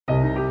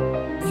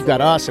You've got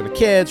us and the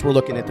kids. We're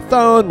looking at the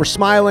phone. We're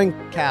smiling.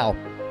 Cal,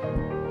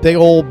 big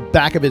old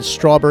back of his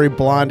strawberry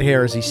blonde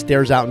hair as he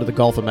stares out into the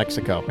Gulf of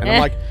Mexico. And I'm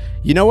like,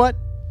 you know what?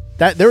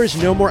 There is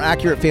no more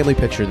accurate family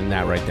picture than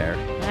that right there.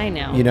 I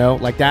know. You know,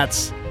 like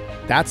that's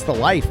the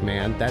life,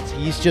 man.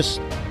 He's just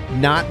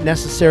not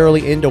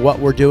necessarily into what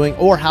we're doing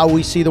or how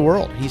we see the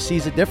world. He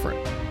sees it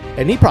different.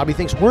 And he probably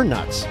thinks we're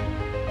nuts.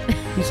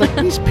 He's like,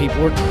 these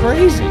people are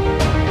crazy.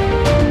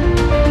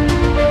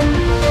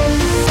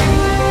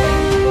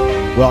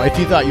 Well, if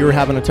you thought you were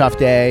having a tough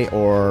day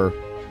or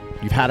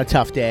you've had a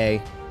tough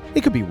day,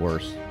 it could be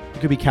worse. It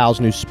could be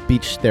Cal's new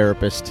speech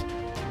therapist.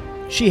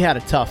 She had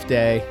a tough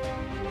day.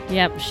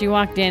 Yep, she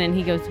walked in and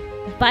he goes,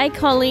 "Bye,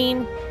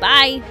 Colleen.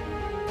 Bye."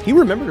 He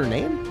remembered her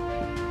name?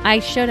 I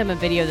showed him a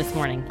video this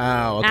morning.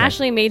 Oh, okay.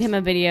 Ashley made him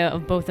a video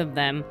of both of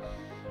them.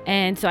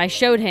 And so I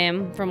showed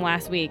him from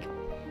last week.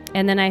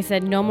 And then I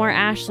said, "No more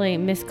Ashley,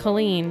 Miss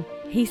Colleen."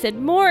 He said,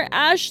 "More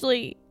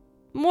Ashley.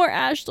 More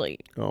Ashley."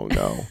 Oh,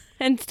 no.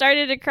 And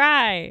started to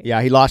cry.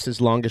 Yeah, he lost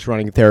his longest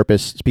running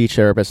therapist, speech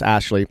therapist,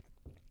 Ashley.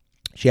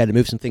 She had to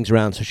move some things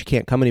around, so she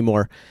can't come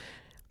anymore.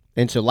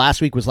 And so last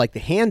week was like the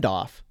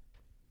handoff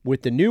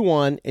with the new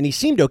one, and he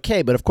seemed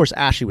okay, but of course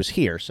Ashley was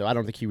here, so I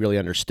don't think he really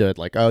understood,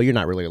 like, oh, you're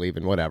not really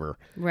leaving, whatever.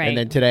 Right. And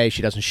then today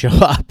she doesn't show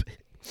up.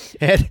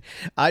 And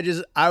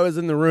I was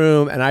in the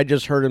room, and I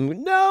just heard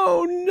him,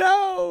 no,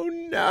 no,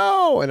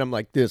 no. And I'm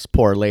like, this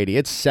poor lady,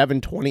 it's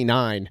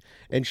 7:29,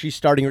 and she's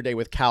starting her day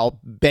with Cal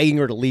begging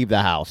her to leave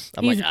the house.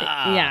 I'm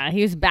Yeah,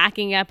 he was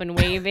backing up and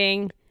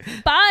waving.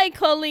 "Bye,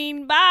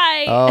 Colleen,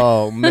 bye."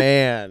 Oh,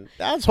 man,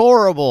 that's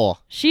horrible.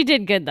 She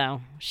did good, though.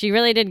 She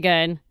really did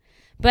good.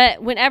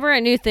 But whenever a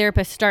new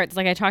therapist starts,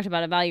 like I talked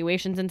about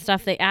evaluations and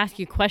stuff, they ask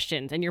you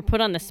questions, and you're put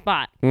on the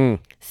spot.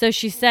 So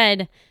she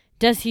said,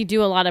 "Does he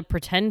do a lot of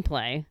pretend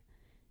play?"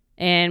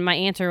 And my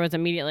answer was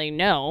immediately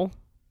no.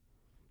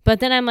 But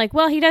then I'm like,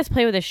 well, he does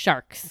play with his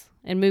sharks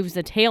and moves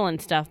the tail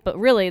and stuff. But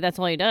really, that's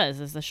all he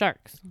does is the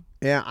sharks.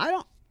 Yeah,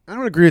 I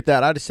don't agree with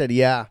that. I just said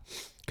yeah,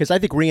 because I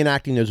think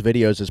reenacting those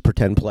videos is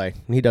pretend play,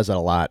 and he does that a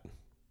lot.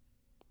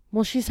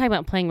 Well, she's talking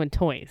about playing with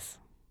toys.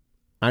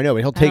 I know,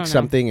 but he'll take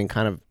something and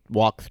kind of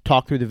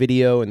talk through the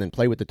video and then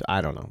play with it.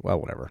 I don't know. Well,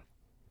 whatever.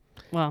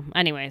 Well,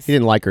 anyways. He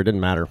didn't like her. It didn't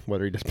matter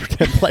whether he does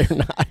pretend play or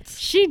not.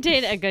 She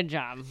did a good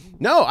job.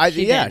 No,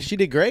 she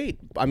did great.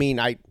 I mean,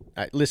 I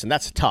listen,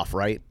 that's tough,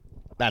 right?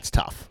 That's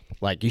tough.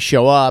 Like, you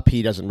show up,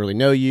 he doesn't really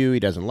know you, he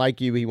doesn't like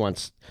you, he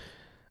wants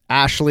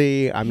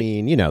Ashley. I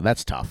mean, you know,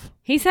 that's tough.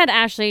 He's had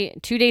Ashley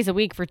 2 days a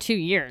week for 2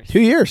 years. 2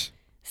 years.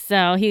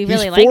 So he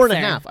really likes her. He's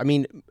 4.5. I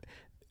mean,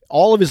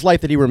 all of his life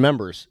that he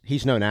remembers,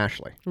 he's known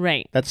Ashley.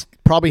 Right. That's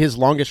probably his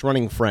longest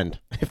running friend,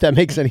 if that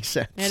makes any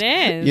sense. It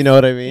is. You know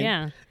what I mean?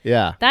 Yeah.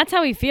 Yeah. That's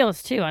how he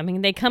feels, too. I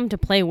mean, they come to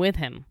play with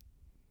him.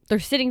 They're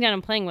sitting down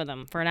and playing with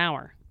him for an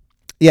hour.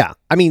 Yeah.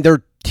 I mean,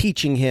 they're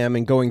teaching him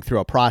and going through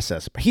a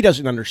process. But he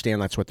doesn't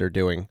understand that's what they're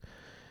doing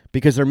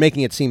because they're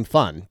making it seem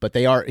fun. But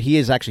he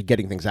is actually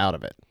getting things out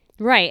of it.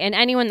 Right. And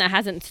anyone that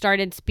hasn't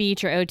started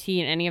speech or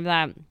OT and any of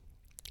that,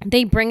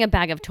 they bring a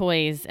bag of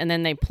toys and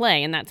then they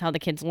play, and that's how the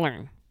kids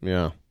learn.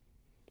 Yeah.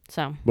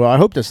 So. Well, I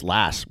hope this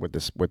lasts with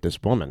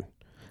this woman,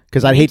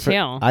 because I'd hate for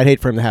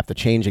him to have to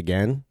change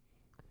again.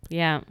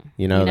 Yeah.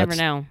 You know, you never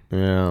know.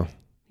 Yeah.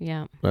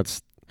 Yeah.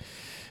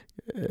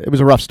 It was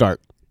a rough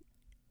start.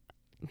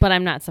 But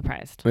I'm not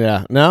surprised.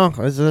 Yeah. No,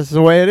 this is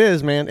the way it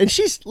is, man. And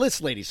she's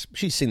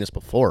seen this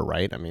before,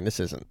 right? I mean, this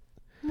isn't.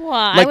 Well,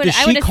 like, I would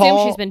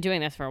assume she's been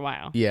doing this for a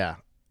while. Yeah.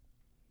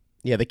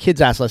 Yeah, the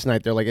kids asked last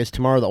night, they're like, is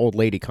tomorrow the old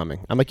lady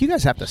coming? I'm like, you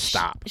guys have to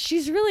stop.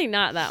 She's really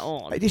not that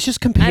old. It's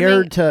just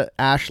compared to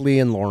Ashley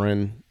and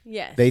Lauren.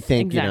 Yes. They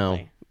think,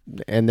 exactly. you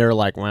know, and they're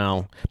like,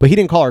 wow. But he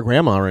didn't call her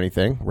grandma or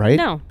anything, right?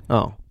 No.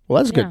 Oh,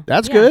 well, that's good.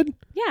 That's good.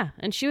 Yeah,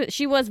 and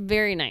she was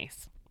very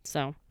nice.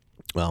 So.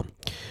 Well,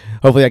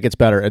 hopefully that gets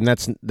better. And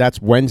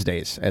that's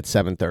Wednesdays at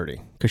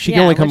 7:30, because she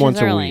can only come once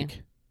a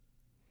week.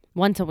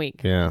 Once a week.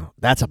 Yeah,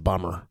 that's a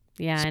bummer.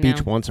 Yeah, I know.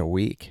 Speech once a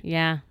week.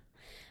 Yeah.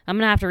 I'm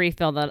going to have to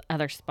refill the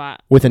other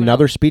spot. With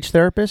another speech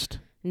therapist?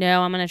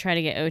 No, I'm going to try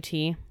to get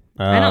OT.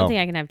 Oh. I don't think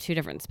I can have two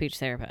different speech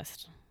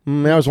therapists.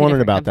 I was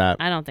wondering about that.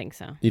 I don't think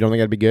so. You don't think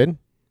that'd be good?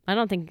 I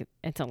don't think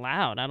it's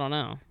allowed. I don't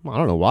know. Well, I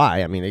don't know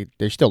why. I mean,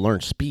 they still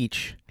learn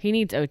speech. He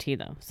needs OT,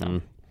 though.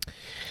 So.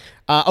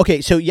 Okay,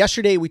 so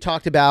yesterday we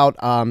talked about,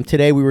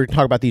 today we were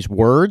talking about these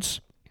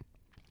words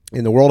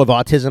in the world of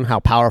autism, how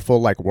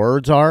powerful like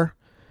words are.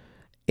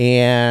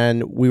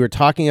 And we were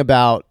talking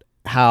about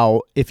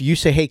how if you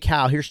say, hey,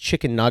 Cal, here's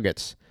chicken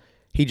nuggets,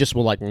 he just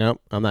will like,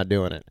 nope, I'm not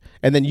doing it.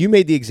 And then you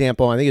made the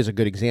example, I think it's a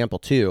good example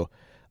too,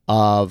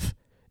 of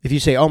if you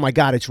say, oh my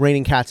God, it's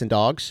raining cats and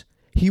dogs,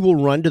 he will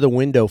run to the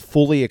window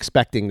fully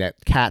expecting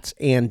that cats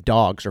and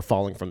dogs are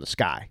falling from the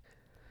sky.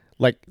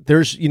 Like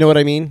there's, you know what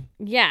I mean?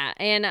 Yeah.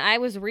 And I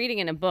was reading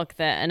in a book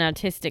that an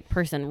autistic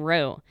person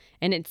wrote,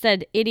 and it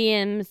said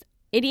idioms,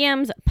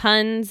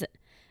 puns,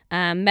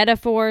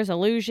 metaphors,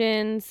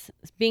 allusions,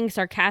 being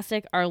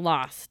sarcastic are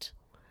lost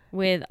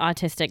with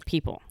autistic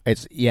people.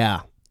 And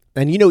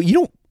you know,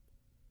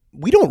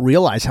 we don't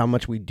realize how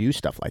much we do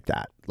stuff like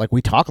that. Like we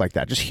talk like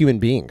that, just human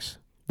beings.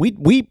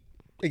 We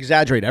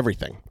exaggerate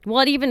everything. Well,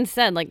 it even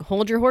said, like,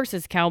 hold your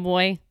horses,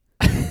 cowboy.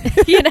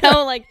 You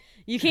know, like,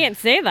 you can't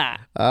say that.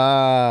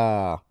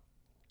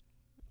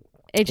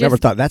 It just, Never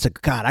thought that's a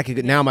God. I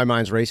could now my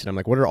mind's racing. I'm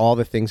like, what are all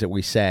the things that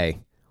we say?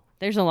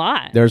 there's a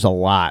lot. There's a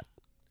lot.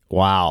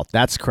 Wow,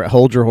 that's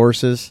hold your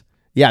horses.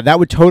 Yeah, that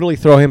would totally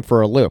throw him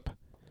for a loop.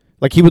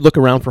 Like he would look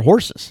around for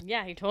horses.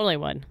 Yeah, he totally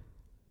would.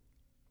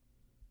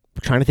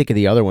 I'm trying to think of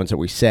the other ones that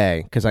we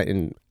say because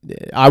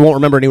I won't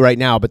remember any right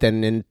now. But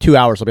then in 2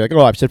 hours I'll be like,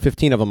 oh, I've said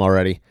 15 of them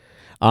already.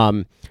 But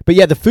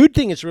yeah, the food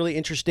thing is really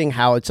interesting.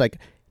 How it's like,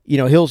 you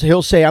know,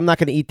 he'll say, I'm not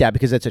going to eat that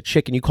because it's a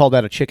chicken. You call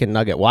that a chicken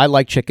nugget. Well, I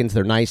like chickens.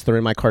 They're nice. They're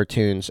in my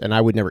cartoons, and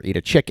I would never eat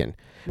a chicken.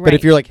 But Right.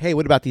 if you're like, hey,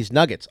 what about these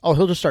nuggets? Oh,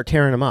 he'll just start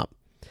tearing them up.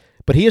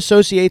 But he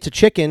associates a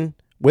chicken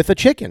with a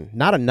chicken,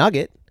 not a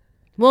nugget.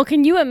 Well,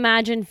 can you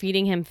imagine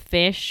feeding him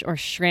fish or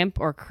shrimp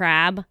or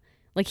crab?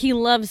 Like, he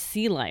loves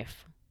sea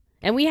life.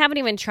 And we haven't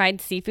even tried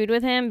seafood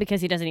with him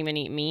because he doesn't even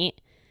eat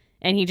meat.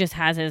 And he just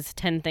has his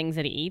 10 things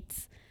that he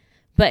eats.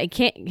 But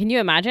can you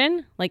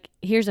imagine? Like,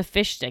 here's a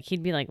fish stick.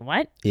 He'd be like,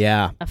 what?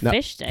 Yeah. A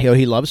fish stick?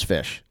 He loves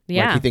fish.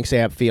 Yeah. Like he thinks they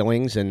have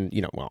feelings, and,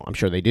 you know, well, I'm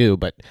sure they do,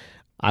 but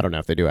I don't know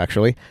if they do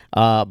actually.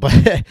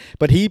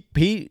 But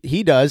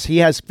he does. He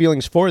has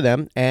feelings for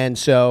them. And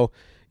so,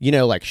 you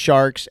know, like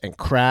sharks and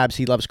crabs,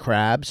 he loves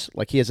crabs.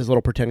 Like he has his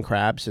little pretend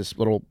crabs, his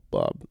little,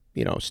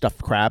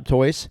 stuffed crab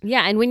toys.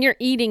 Yeah, and when you're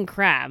eating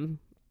crab,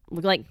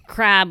 like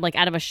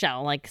out of a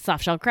shell, like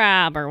soft shell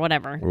crab or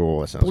whatever.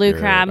 Oh, that sounds Blue good.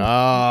 crab.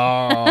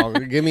 Oh,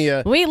 give me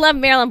a... We love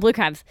Maryland blue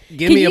crabs.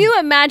 Give Can me a you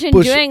imagine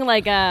bush- doing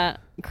like a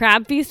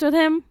crab feast with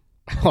him?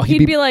 Oh,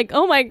 He'd be like,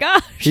 oh my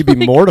gosh. he'd be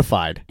Like,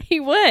 mortified. He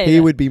would. He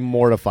would be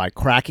mortified.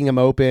 Cracking them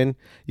open,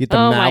 you get the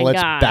Oh my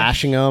mallets, gosh.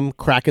 bashing them,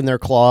 cracking their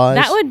claws.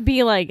 That would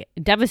be like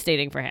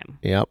devastating for him.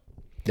 Yep.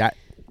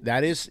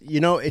 That is, you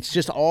know, it's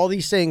just all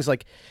these things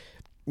like,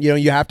 you know,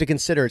 you have to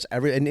consider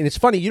and it's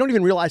funny, you don't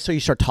even realize till you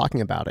start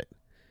talking about it.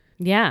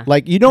 Yeah.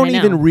 Like you don't I know.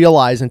 even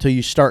realize until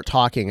you start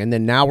talking, and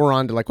then now we're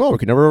on to like, oh, we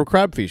could never have a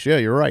crab feast. Yeah,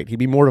 you're right. He'd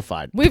be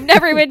mortified. We've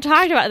never even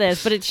talked about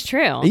this, but it's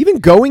true. Even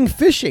going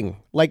fishing,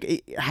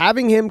 like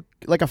having him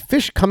like a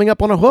fish coming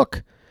up on a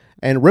hook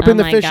and ripping Oh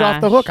the my fish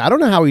off the gosh. hook. I don't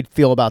know how he'd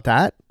feel about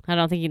that. I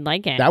don't think he'd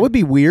like it. That would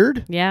be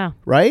weird, Yeah.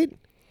 right?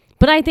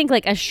 But I think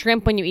like a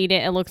shrimp, when you eat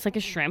it, it looks like a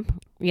shrimp.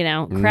 You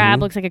know, crab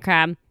looks like a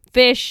crab.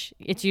 Fish,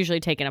 it's usually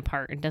taken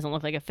apart. It doesn't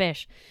look like a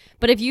fish.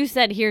 But if you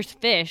said, here's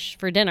fish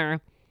for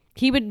dinner,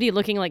 he would be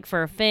looking like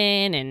for a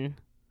fin and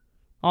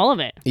all of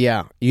it.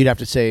 Yeah. You'd have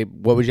to say,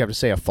 what would you have to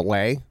say? A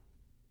fillet?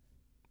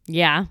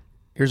 Yeah.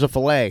 Here's a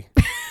fillet.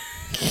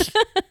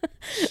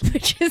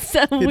 Which is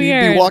so He'd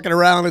weird. be walking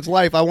around his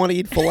life. I want to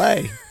eat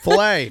filet.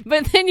 Filet.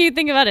 But then you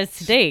think about a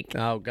steak.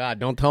 Oh, God.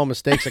 Don't tell him a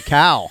steak's a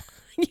cow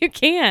You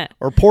can't.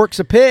 or pork's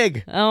a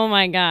pig. Oh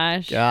my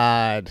gosh.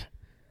 God.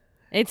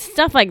 It's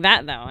stuff like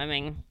that though. I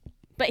mean,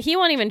 but he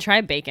won't even try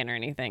bacon or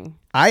anything.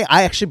 I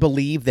actually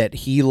believe that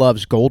he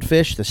loves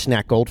goldfish, the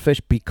snack goldfish,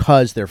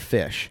 because they're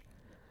fish.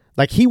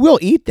 Like, he will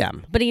eat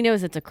them. But he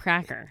knows it's a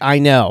cracker. I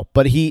know,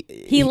 but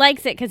He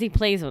likes it because he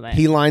plays with it.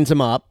 he lines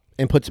them up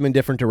and puts them in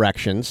different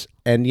directions.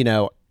 And, you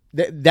know,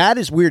 that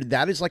is weird.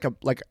 That is like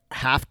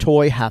half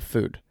toy, half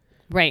food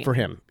right. for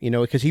him, you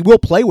know, because he will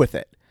play with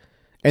it.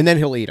 And then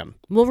he'll eat them.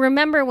 Well,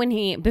 remember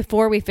when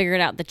before we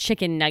figured out the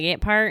chicken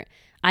nugget part,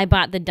 I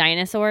bought the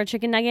dinosaur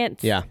chicken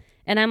nuggets. Yeah.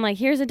 And I'm like,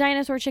 here's a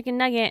dinosaur chicken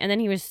nugget. And then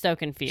he was so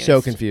confused.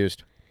 So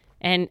confused.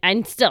 And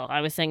still, I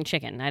was saying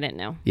chicken. I didn't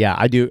know. Yeah,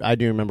 I do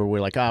remember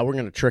we're like, we're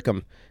going to trick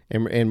them.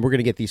 And we're going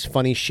to get these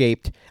funny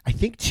shaped, I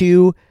think,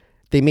 too,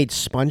 they made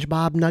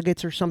SpongeBob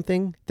nuggets or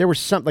something. There was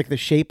something like the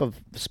shape of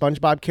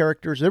SpongeBob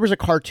characters. There was a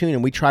cartoon,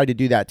 and we tried to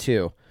do that,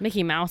 too.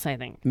 Mickey Mouse, I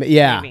think.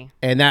 Yeah. Maybe.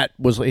 And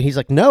he's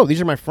like, no,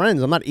 these are my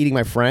friends. I'm not eating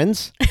my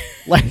friends.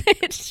 Like,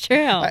 It's true.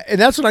 and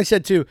that's what I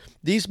said too.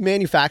 These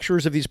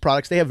manufacturers of these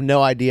products, they have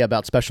no idea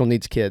about special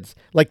needs kids.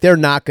 Like, they're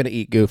not going to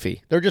eat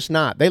Goofy. They're just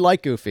not. They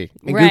like Goofy.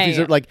 And Right. Goofy's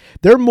are like,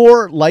 they're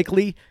more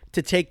likely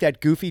to take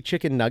that Goofy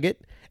chicken nugget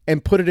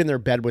and put it in their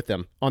bed with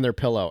them on their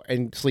pillow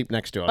and sleep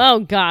next to him. Oh,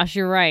 gosh,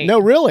 you're right. No,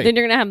 really. Then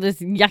you're going to have this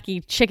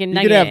yucky chicken could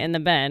nugget have- in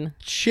the bed.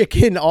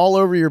 Chicken all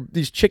over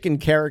these chicken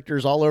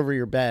characters all over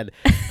your bed.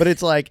 But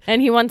it's like,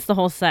 And he wants the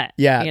whole set.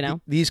 yeah, You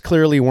know? these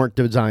clearly weren't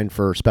designed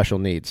for special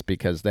needs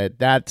because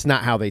that's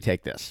not how they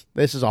take this.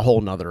 This is a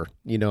whole nother,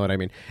 you know what I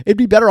mean? It'd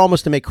be better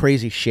almost to make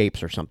crazy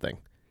shapes or something,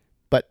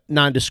 but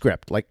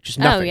nondescript, like just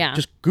nothing. yeah.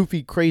 Just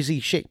goofy, crazy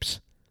shapes.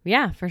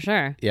 Yeah, for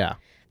sure. Yeah.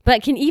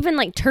 But can even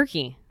like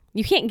turkey.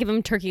 You can't give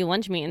him turkey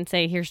lunch meat and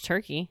say, here's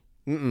turkey.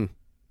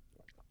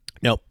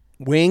 Nope.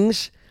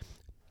 Wings,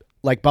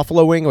 like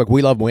buffalo wing, like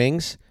we love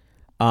wings,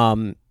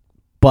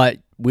 but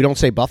we don't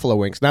say buffalo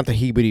wings. Not that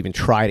he would even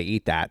try to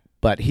eat that,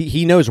 but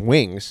he knows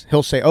wings.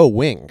 He'll say, oh,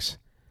 wings.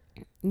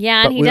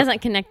 Yeah, But and he we don't-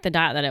 doesn't connect the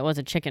dot that it was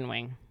a chicken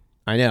wing.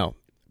 I know.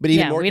 But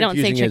even Yeah, more we don't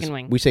say confusing chicken is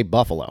wing. we say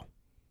buffalo,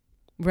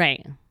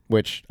 Right.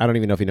 which I don't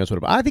even know if he knows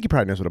what I think he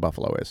probably knows what a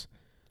buffalo is.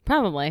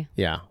 Probably.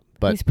 Yeah.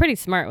 But He's pretty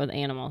smart with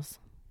animals.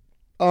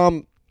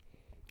 um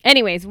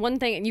Anyways, one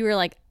thing you were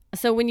like,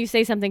 so when you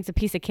say something's a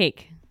piece of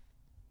cake,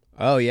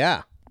 oh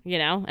yeah. you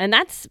know? And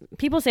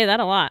people say that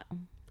a lot.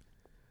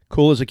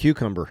 Cool as a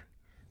cucumber.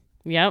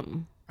 Yep.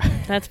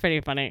 That's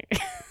pretty funny.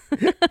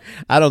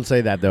 I don't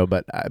say that though,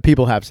 but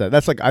people have said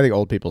that's like I think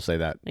old people say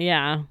that.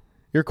 Yeah.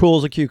 You're cool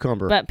as a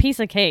cucumber. But piece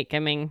of cake, I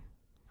mean,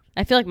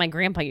 I feel like my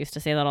grandpa used to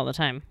say that all the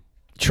time.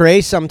 Trey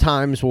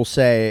sometimes will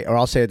say, or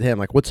I'll say it to him,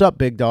 like, "What's up,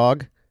 big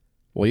dog?"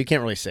 Well, you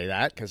can't really say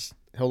that because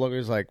he'll look at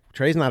us like,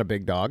 Trey's not a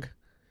big dog.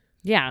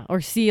 Yeah. Or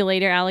see you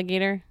later,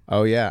 alligator.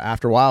 Oh yeah,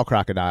 after a while,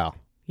 crocodile.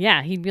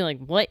 Yeah. He'd be like,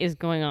 what is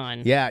going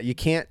on? Yeah, you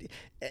can't.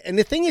 And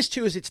the thing is,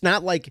 too, is it's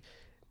not like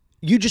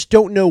you just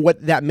don't know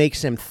what that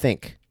makes him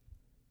think.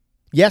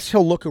 Yes,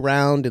 he'll look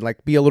around and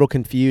like be a little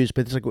confused,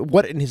 but it's like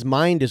what in his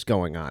mind is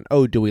going on?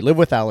 Oh, do we live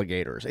with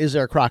alligators? Is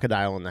there a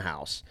crocodile in the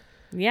house?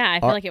 Yeah,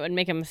 I feel like it would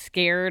make him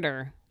scared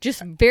or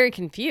just very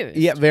confused.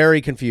 Yeah, very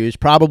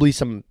confused. Probably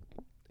some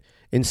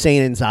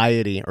insane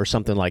anxiety or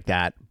something like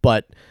that.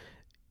 But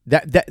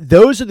that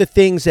those are the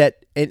things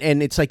that,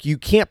 and it's like you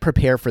can't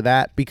prepare for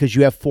that because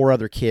you have 4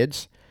 other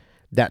kids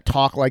that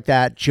talk like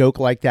that, joke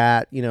like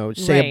that,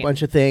 say a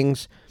bunch of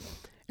things.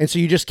 And so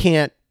you just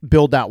can't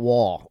build that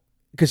wall.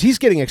 Because he's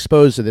getting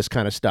exposed to this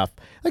kind of stuff.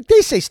 Like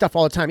they say stuff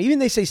all the time. Even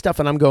they say stuff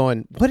and I'm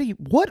going,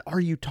 what are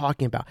you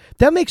talking about?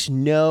 That makes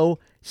no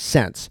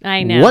sense.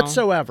 I know.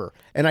 Whatsoever.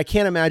 And I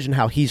can't imagine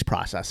how he's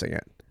processing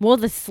it. Well,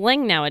 the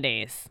slang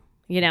nowadays,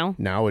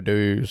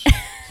 Nowadays.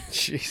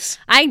 Jeez.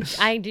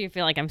 I do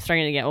feel like I'm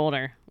starting to get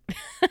older.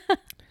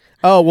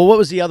 Oh, well, what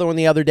was the other one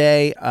the other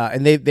day?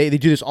 And they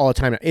do this all the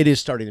time. It is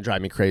starting to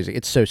drive me crazy.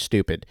 It's so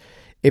stupid.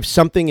 If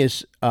something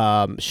is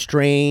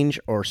strange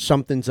or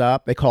something's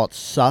up, they call it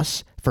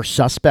sus for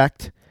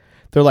suspect.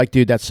 They're like,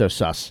 dude, that's so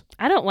sus.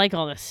 I don't like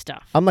all this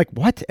stuff. I'm like,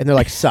 what? And they're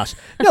like, sus.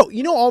 No,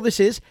 all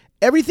this is?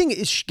 Everything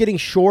is getting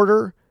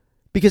shorter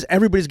because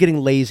everybody's getting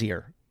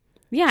lazier.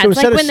 Yeah. So it's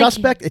instead like of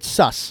suspect, it's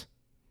sus.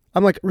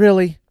 I'm like,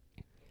 really?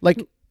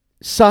 Like,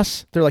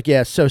 sus? They're like,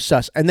 yeah, so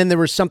sus. And then there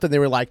was something they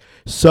were like,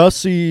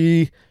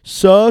 sussy.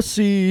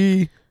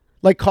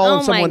 Like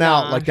calling someone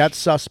out, like that's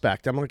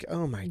suspect. I'm like,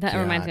 oh my God. That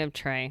reminds me of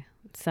Trey.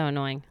 It's so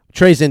annoying.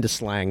 Trey's into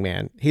slang,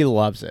 man. He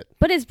loves it.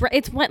 But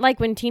it's like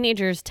when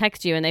teenagers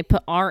text you and they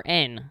put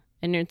RN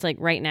and it's like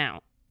right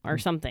now or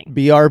something.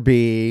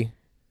 BRB.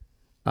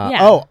 Yeah.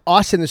 Oh,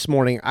 Austin this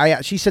morning,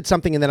 she said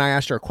something and then I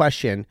asked her a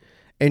question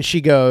and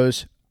she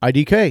goes,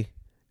 IDK.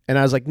 And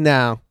I was like,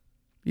 no,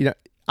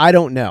 I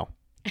don't know.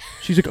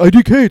 She's like,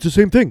 IDK, it's the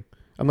same thing.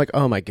 I'm like,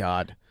 oh my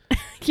God.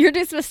 You're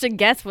just supposed to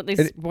guess what these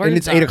words are. And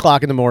it's 8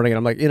 o'clock in the morning and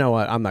I'm like, you know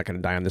what? I'm not going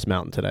to die on this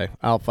mountain today.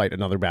 I'll fight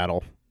another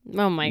battle.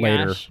 Oh my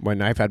later gosh.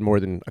 when I've had more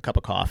than a cup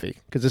of coffee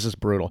because this is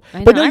brutal. I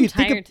know, But no, I'm you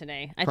think tired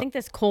today. I think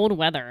this cold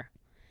weather.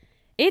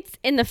 It's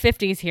in the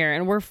 50s here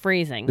and we're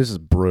freezing. This is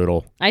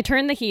brutal. I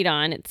turned the heat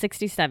on at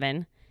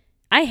 67.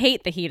 I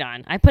hate the heat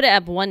on. I put it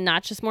up 1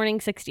 notch this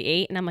morning,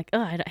 68, and I'm like, oh,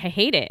 I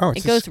hate it. Oh,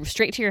 it goes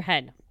straight to your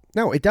head.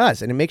 No, it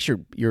does, and it makes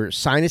your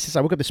sinuses.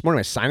 I woke up this morning,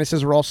 my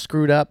sinuses were all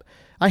screwed up.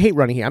 I hate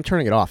running heat. I'm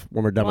turning it off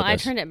when we're done with this. I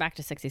turned it back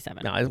to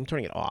 67. No, I'm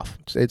turning it off.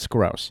 It's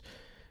gross.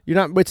 We're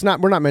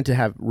not meant to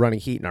have running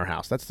heat in our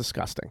house. That's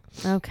disgusting.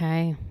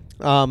 Okay.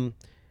 I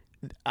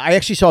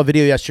actually saw a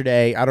video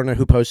yesterday. I don't know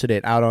who posted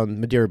it out on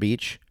Madeira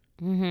Beach,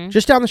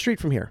 just down the street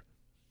from here.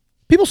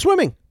 People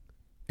swimming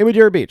in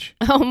Madeira Beach.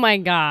 Oh my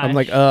God. I'm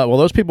like, well,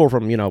 those people are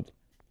from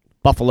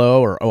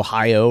Buffalo or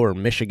Ohio or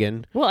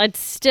Michigan. Well, it's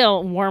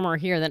still warmer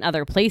here than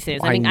other places.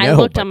 I mean, I I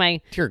looked but on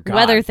my dear God.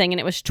 weather thing and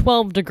it was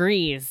 12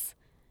 degrees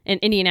in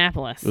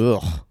Indianapolis.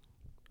 Ugh.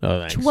 Oh,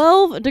 thanks.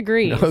 12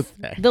 degrees. No,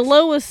 thanks. The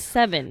low was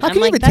 7. How can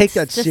you even take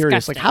that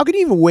serious? Like, how can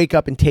you even wake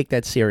up and take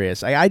that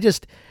serious?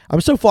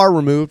 I'm so far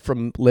removed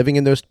from living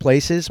in those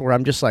places where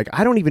I'm just like,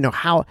 I don't even know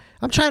how.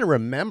 I'm trying to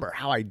remember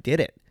how I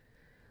did it.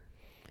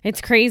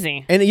 It's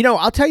crazy. And,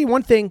 I'll tell you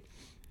one thing.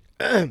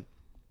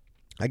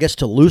 I guess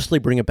to loosely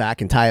bring it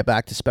back and tie it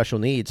back to special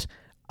needs,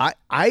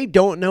 I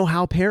don't know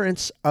how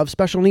parents of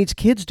special needs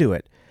kids do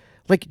it.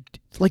 Like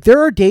there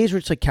are days where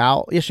it's like,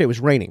 Cal, yesterday it was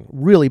raining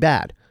really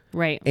bad.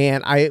 Right.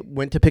 And I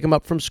went to pick him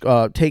up from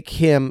take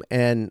him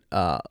and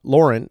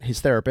Lauren, his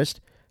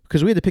therapist,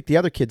 because we had to pick the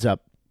other kids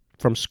up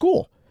from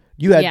school.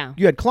 You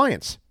had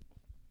clients.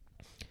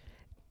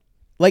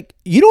 Like,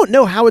 you don't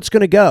know how it's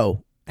going to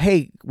go.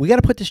 Hey, we got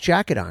to put this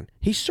jacket on.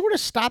 He sort of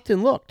stopped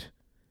and looked.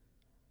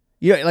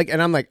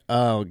 And I'm like,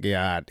 oh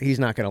God, he's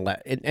not going to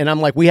let. And I'm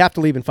like, we have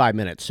to leave in 5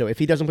 minutes. So if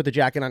he doesn't put the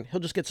jacket on,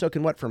 he'll just get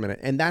soaking wet for a minute,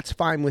 and that's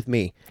fine with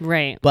me.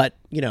 Right. But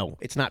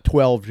it's not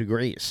 12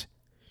 degrees.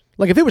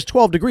 Like, if it was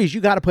 12 degrees,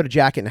 you got to put a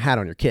jacket and a hat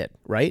on your kid,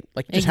 right?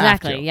 Like, you just have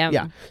to.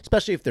 Yeah.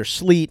 Especially if there's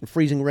sleet and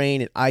freezing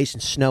rain and ice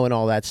and snow and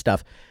all that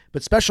stuff.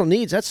 But special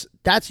needs,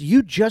 that's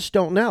you just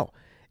don't know.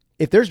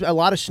 If there's a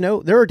lot of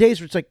snow, there are days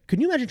where it's like,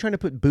 can you imagine trying to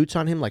put boots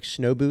on him, like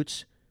snow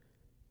boots?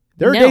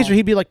 There are days where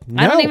he'd be like,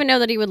 no. I don't even know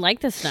that he would like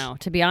the snow,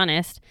 to be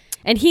honest.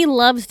 And he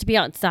loves to be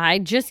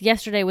outside. Just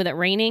yesterday with it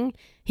raining,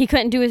 he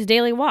couldn't do his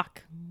daily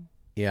walk.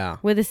 Yeah.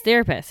 With his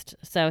therapist.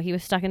 So he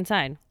was stuck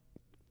inside.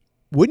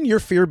 Wouldn't your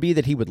fear be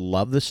that he would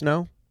love the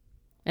snow?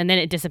 And then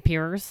it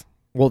disappears?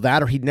 Well,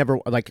 that or he'd never,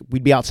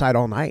 we'd be outside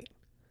all night.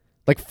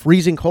 Like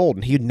freezing cold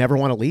and he'd never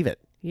want to leave it.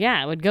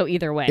 Yeah, it would go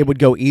either way. It would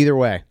go either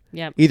way.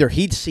 Yep. Either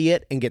he'd see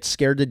it and get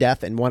scared to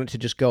death and want it to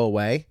just go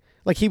away.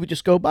 Like he would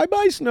just go,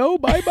 bye-bye, snow,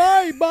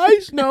 bye-bye, bye,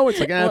 snow. It's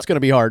like, it's going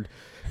to be hard.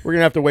 We're going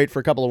to have to wait for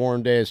a couple of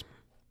warm days.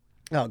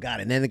 Oh, God.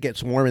 And then it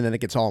gets warm, and then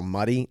it gets all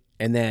muddy.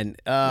 And then,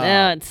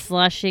 it's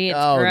slushy. It's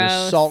gross.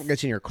 The salt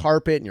gets in your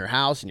carpet, in your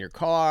house, in your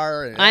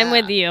car. And, I'm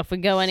with you. If we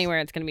go anywhere,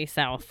 it's going to be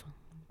south.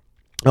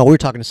 Oh, we were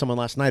talking to someone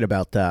last night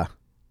about the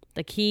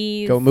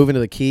Keys. Go moving to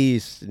the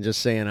Keys and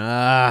just saying,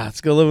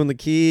 let's go live in the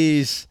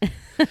Keys.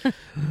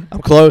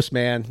 I'm close,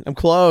 man. I'm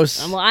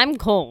close. Well, I'm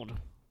cold.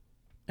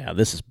 Yeah,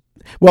 this is...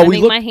 Well,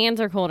 my hands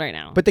are cold right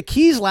now. But the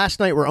Keys last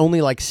night were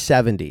only like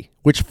 70,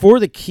 which for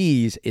the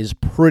Keys is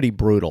pretty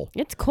brutal.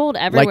 It's cold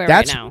everywhere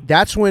right now.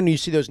 That's when you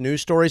see those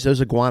news stories,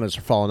 those iguanas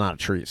are falling out of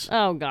trees.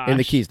 Oh, gosh. In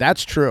the Keys.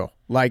 That's true.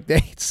 Like, the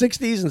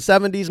 60s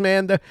and 70s,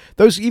 man,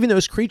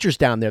 those creatures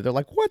down there, they're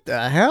like, what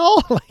the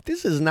hell? Like,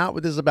 this is not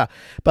what this is about.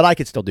 But I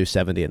could still do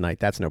 70 at night.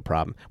 That's no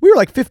problem. We were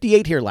like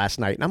 58 here last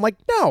night, and I'm like,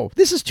 no,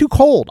 this is too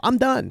cold. I'm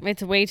done.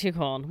 It's way too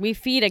cold. We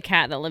feed a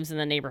cat that lives in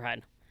the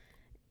neighborhood.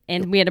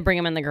 And we had to bring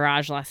him in the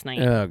garage last night.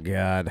 Oh,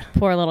 God.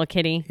 Poor little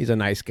kitty. He's a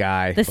nice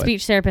guy. The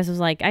speech therapist was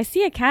like, I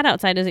see a cat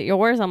outside. Is it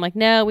yours? I'm like,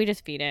 no, we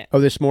just feed it. Oh,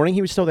 this morning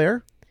he was still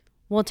there?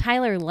 Well,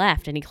 Tyler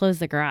left and he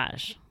closed the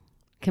garage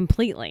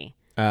completely.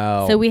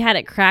 Oh. So we had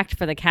it cracked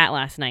for the cat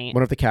last night.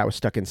 What if the cat was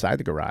stuck inside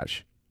the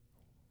garage?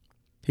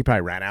 He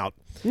probably ran out.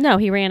 No,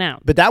 he ran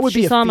out. But that would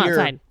be a fear. She saw him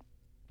outside.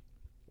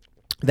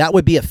 That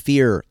would be a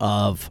fear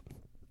of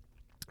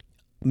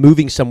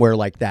moving somewhere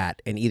like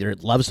that, and either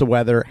it loves the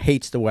weather,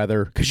 hates the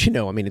weather, because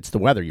it's the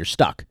weather. You're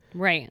stuck,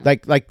 right?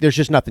 Like there's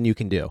just nothing you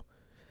can do,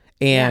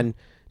 and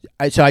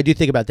so I do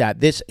think about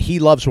that. He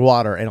loves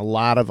water, and a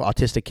lot of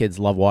autistic kids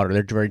love water.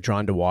 They're very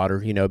drawn to water,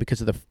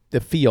 because of the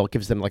feel. It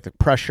gives them like the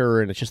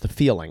pressure, and it's just the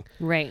feeling,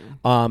 right?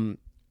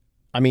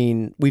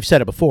 We've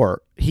said it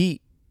before.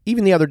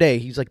 Even the other day,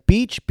 he's like,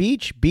 beach,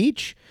 beach,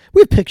 beach.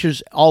 We have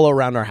pictures all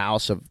around our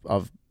house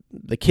of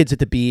the kids at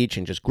the beach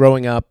and just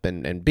growing up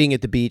and being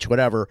at the beach,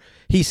 whatever.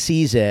 He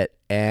sees it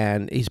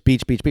and he's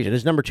beach, beach, beach. And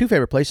his number 2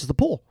 favorite place is the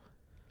pool.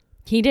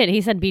 He did.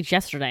 He said beach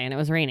yesterday and it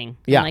was raining.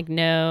 Yeah. I'm like,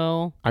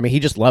 no. He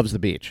just loves the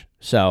beach.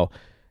 So,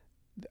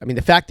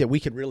 the fact that we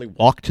could really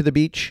walk to the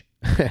beach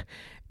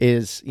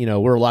is,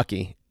 we're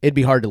lucky. It'd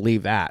be hard to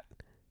leave that.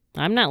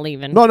 I'm not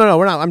leaving. No,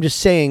 we're not. I'm just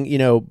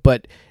saying,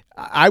 but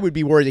I would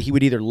be worried that he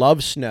would either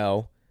love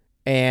snow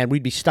and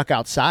we'd be stuck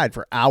outside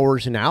for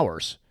hours and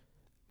hours.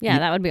 Yeah,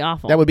 that would be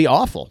awful. That would be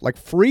awful, like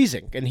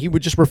freezing, and he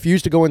would just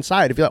refuse to go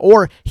inside.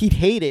 Or he'd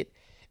hate it,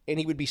 and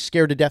he would be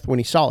scared to death when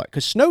he saw it.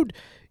 Because snow,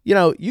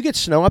 you get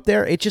snow up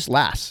there, it just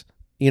lasts.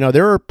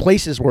 There are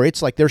places where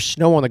it's like there's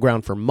snow on the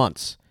ground for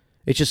months.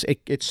 It's just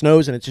it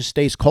snows and it just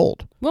stays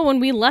cold. Well, when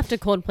we left a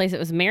cold place, it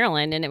was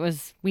Maryland, and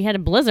we had a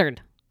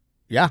blizzard.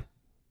 Yeah,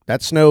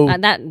 that snow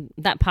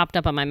that popped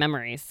up on my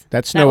memories.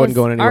 That snow wasn't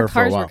going anywhere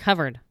for a while. Our cars were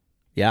covered.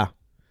 Yeah,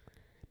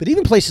 but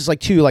even places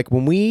like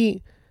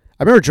when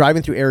I remember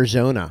driving through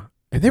Arizona,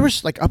 and there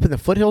was like up in the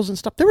foothills and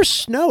stuff, there was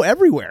snow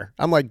everywhere.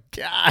 I'm like,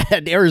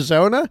 God,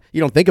 Arizona? You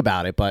don't think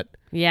about it, but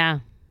yeah.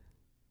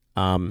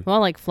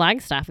 Well, like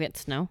Flagstaff gets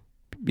snow.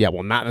 Yeah,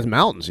 well, not in the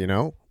mountains,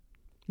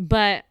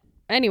 But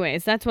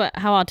anyways, that's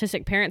how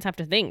autistic parents have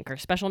to think, or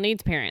special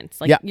needs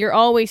parents. Like, yeah. You're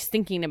always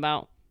thinking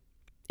about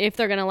if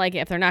they're gonna like it,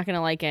 if they're not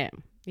gonna like it.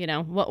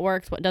 What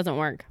works, what doesn't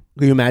work.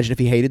 Can you imagine if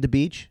he hated the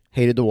beach,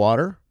 hated the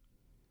water?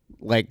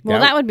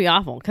 That would be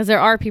awful, because there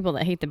are people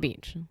that hate the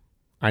beach.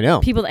 I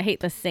know. People that hate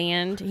the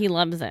sand. He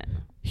loves it.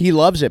 He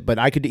loves it, but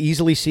I could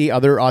easily see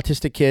other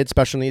autistic kids,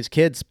 special needs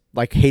kids,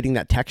 like hating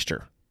that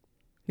texture.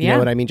 You know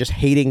what I mean? Just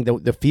hating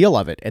the feel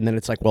of it. And then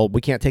it's like, well,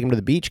 we can't take him to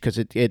the beach because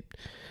it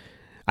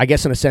I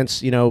guess in a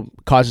sense,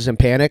 causes him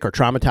panic or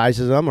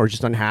traumatizes them or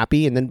just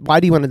unhappy. And then why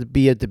do you want to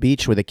be at the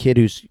beach with a kid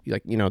who's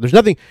like, there's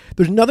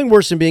nothing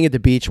worse than being at the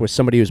beach with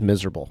somebody who's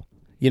miserable.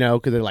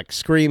 Because they're like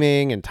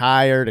screaming and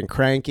tired and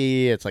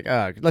cranky. It's like,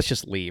 let's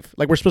just leave.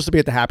 Like, we're supposed to be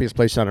at the happiest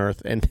place on earth,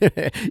 and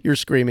you're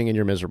screaming and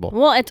you're miserable.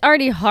 Well, it's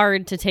already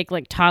hard to take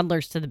like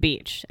toddlers to the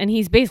beach, and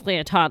he's basically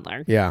a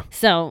toddler. Yeah.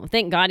 So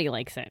thank God he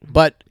likes it.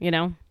 But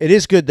it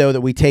is good though that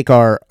we take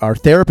our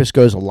therapist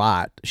goes a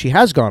lot. She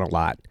has gone a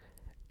lot,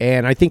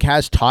 and I think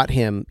has taught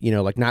him,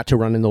 like not to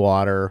run in the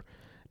water,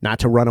 not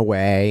to run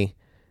away,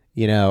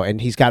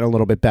 and he's gotten a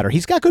little bit better.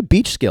 He's got good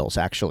beach skills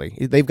actually.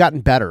 They've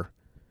gotten better.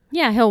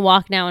 Yeah, he'll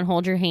walk now and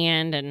hold your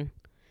hand, and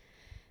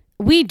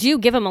we do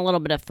give him a little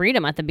bit of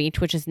freedom at the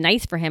beach, which is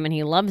nice for him, and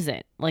he loves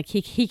it. Like,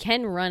 he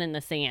can run in the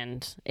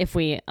sand if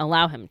we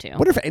allow him to.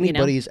 What if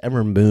anybody's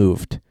ever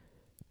moved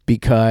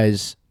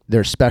because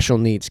their special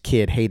needs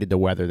kid hated the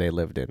weather they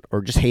lived in or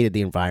just hated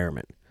the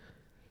environment?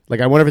 Like,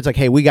 I wonder if it's like,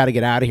 hey, we got to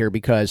get out of here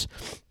because,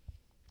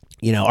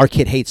 our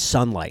kid hates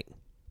sunlight.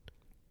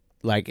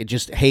 Like, it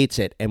just hates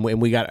it. And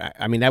we got,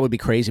 that would be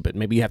crazy, but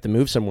maybe you have to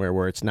move somewhere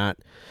where it's not,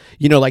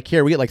 like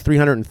here, we get like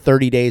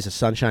 330 days of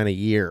sunshine a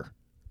year.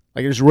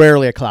 Like, there's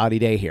rarely a cloudy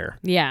day here.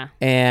 Yeah.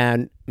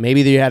 And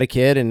maybe they had a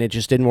kid and it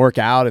just didn't work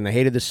out and they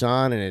hated the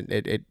sun and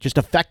it just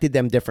affected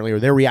them differently or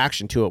their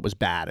reaction to it was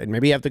bad. And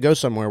maybe you have to go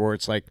somewhere where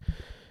it's like,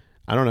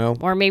 I don't know.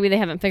 Or maybe they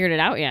haven't figured it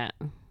out yet.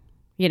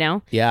 you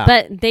know? Yeah.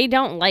 But they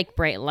don't like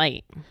bright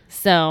light.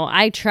 So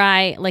I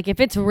try, like,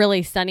 if it's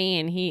really sunny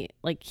and he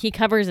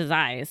covers his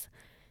eyes,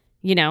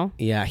 you know?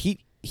 Yeah,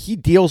 he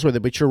deals with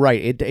it, but you're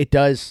right. It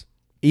does,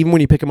 even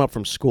when you pick him up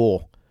from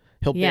school,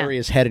 he'll bury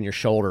his head in your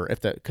shoulder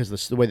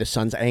because the way the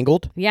sun's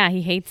angled. Yeah,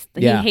 he hates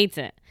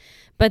it.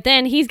 But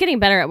then he's getting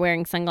better at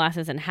wearing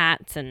sunglasses and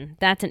hats, and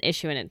that's an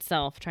issue in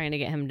itself, trying to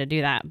get him to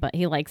do that. But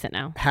he likes it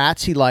now.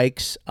 Hats he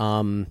likes.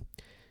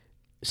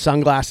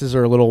 Sunglasses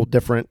are a little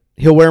different.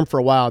 He'll wear them for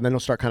a while, and then he'll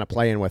start kind of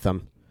playing with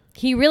them.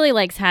 He really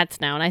likes hats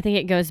now, and I think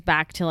it goes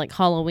back to like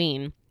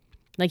Halloween.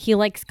 Like he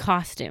likes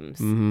costumes.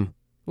 Mm-hmm.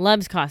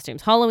 Loves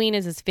costumes. Halloween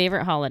is his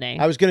favorite holiday.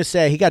 I was going to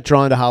say, he got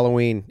drawn to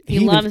Halloween. He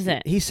loves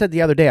it. He said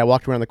the other day, I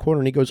walked around the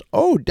corner and he goes,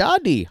 "Oh,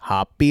 Daddy,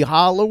 happy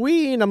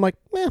Halloween." I'm like,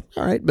 all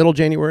right, middle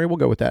January, we'll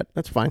go with that.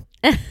 That's fine.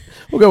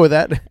 We'll go with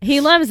that. He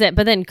loves it.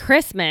 But then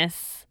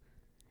Christmas,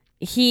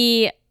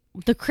 the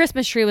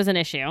Christmas tree was an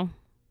issue.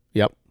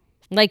 Yep.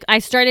 Like I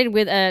started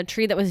with a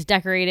tree that was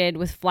decorated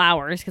with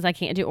flowers because I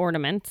can't do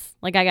ornaments.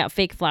 Like I got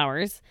fake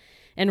flowers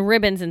and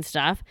ribbons and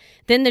stuff.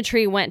 Then the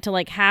tree went to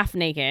like half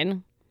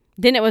naked.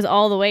 Then it was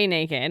all the way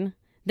naked.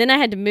 Then I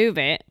had to move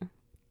it.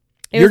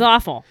 It was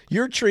awful.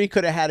 Your tree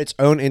could have had its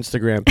own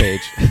Instagram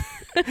page.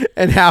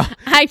 And how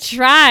I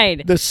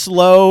tried the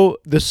slow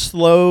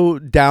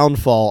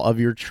downfall of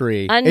your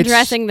tree.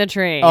 undressing the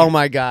tree. Oh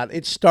my God.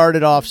 It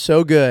started off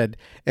so good.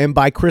 And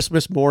by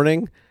Christmas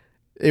morning,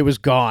 it was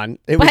gone.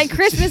 By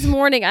Christmas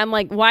morning, I'm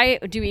like, why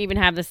do we even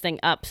have this thing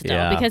up still?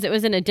 Yeah. Because it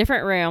was in a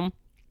different room.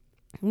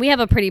 We have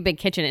a pretty big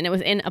kitchen, and it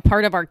was in a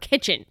part of our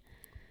kitchen.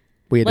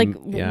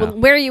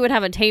 Where you would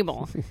have a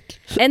table.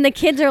 And the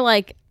kids are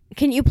like,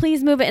 "Can you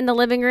please move it in the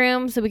living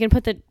room so we can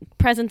put the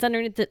presents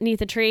underneath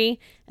the tree?"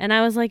 And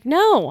I was like,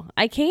 "No,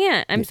 I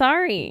can't. I'm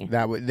sorry."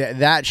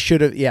 That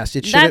should have, yes,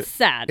 it should have. That's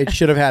sad. It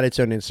should have had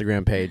its own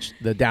Instagram page.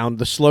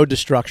 The slow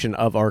destruction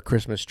of our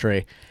Christmas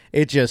tree.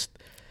 It just,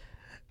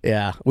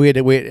 yeah,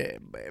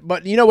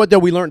 but you know what though?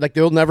 We learned like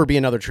there'll never be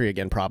another tree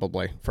again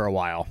probably for a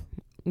while.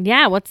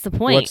 Yeah, what's the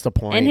point?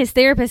 And his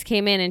therapist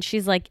came in and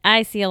she's like,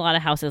 "I see a lot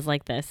of houses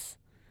like this."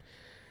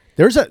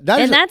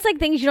 That's like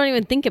things you don't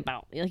even think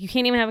about. Like you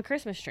can't even have a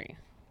Christmas tree.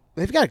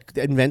 They've got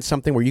to invent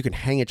something where you can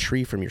hang a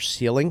tree from your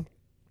ceiling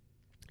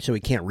so he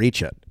can't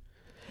reach it.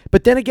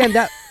 But then again,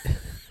 that...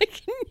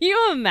 Can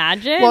you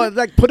imagine? Well,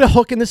 like put a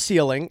hook in the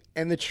ceiling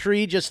and the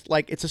tree just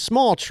like, it's a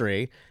small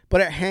tree, but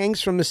it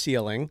hangs from the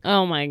ceiling.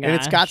 Oh my God. And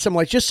it's got some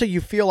like, just so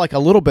you feel like a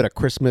little bit of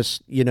Christmas,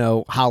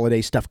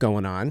 holiday stuff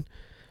going on.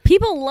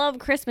 People love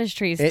Christmas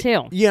trees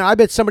too. Yeah, I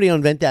bet somebody will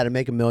invent that and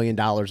make $1 million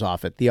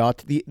off it. The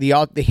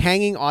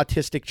hanging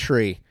autistic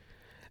tree,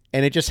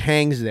 and it just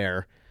hangs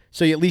there,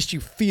 so at least you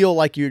feel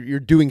like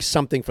you're doing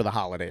something for the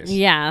holidays.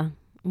 Yeah.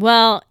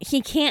 Well, he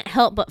can't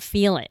help but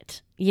feel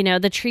it.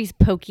 The tree's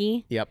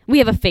pokey. Yep. We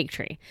have a fake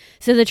tree,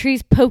 so the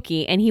tree's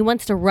pokey, and he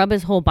wants to rub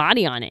his whole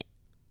body on it.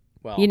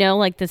 Well,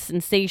 like the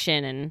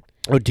sensation and.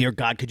 Oh dear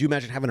God! Could you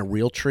imagine having a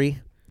real tree?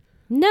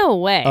 No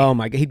way. Oh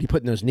my God, he'd be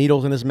putting those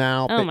needles in his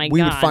mouth. Oh my God.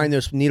 We would find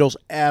those needles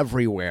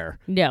everywhere.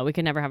 No, we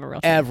could never have a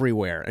real tree.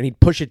 Everywhere. And he'd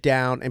push it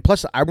down. And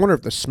plus, I wonder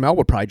if the smell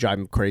would probably drive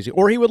him crazy.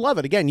 Or he would love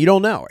it. Again, you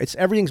don't know.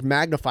 Everything's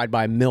magnified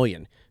by 1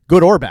 million.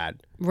 Good or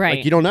bad. Right.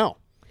 Like, you don't know.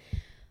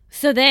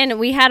 So then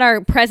we had our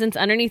presents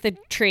underneath the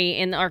tree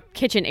in our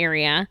kitchen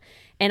area.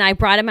 And I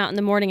brought him out in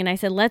the morning and I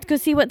said, "Let's go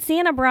see what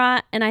Santa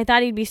brought." And I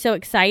thought he'd be so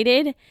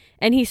excited.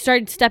 And he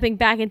started stepping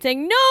back and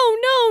saying, "No,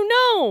 no,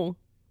 no."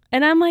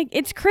 And I'm like,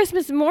 it's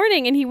Christmas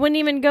morning, and he wouldn't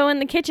even go in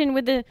the kitchen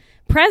with the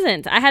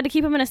presents. I had to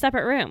keep him in a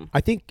separate room.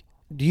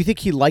 Do you think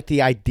he liked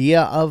the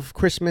idea of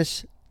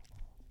Christmas,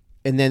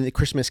 and then the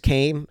Christmas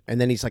came,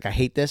 and then he's like, "I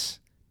hate this"?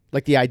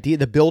 Like the idea,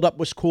 the buildup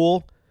was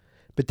cool,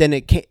 but then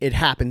it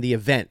happened, the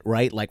event,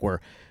 right?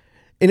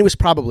 And it was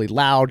probably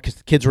loud because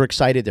the kids were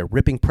excited. They're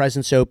ripping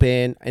presents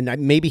open, and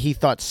maybe he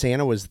thought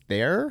Santa was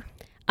there.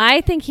 I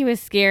think he was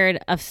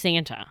scared of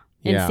Santa.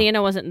 And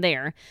Santa wasn't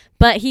there.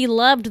 But he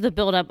loved the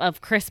buildup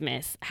of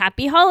Christmas.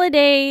 Happy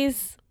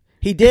holidays.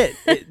 He did.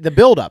 The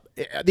buildup.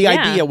 The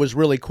idea was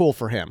really cool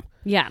for him.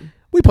 Yeah.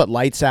 We put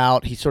lights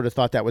out. He sort of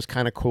thought that was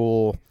kind of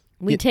cool.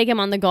 We'd take him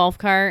on the golf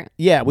cart.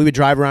 Yeah, we would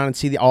drive around and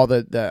see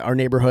our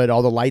neighborhood,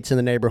 all the lights in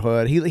the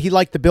neighborhood. He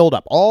liked the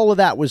buildup. All of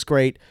that was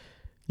great.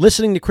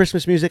 Listening to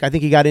Christmas music, I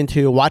think he got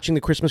into. Watching the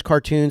Christmas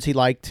cartoons he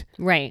liked.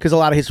 Right. Because a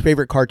lot of his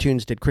favorite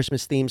cartoons did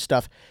Christmas-themed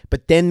stuff.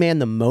 But then, man,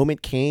 the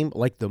moment came,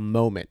 like the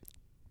moment.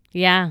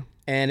 Yeah.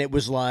 And it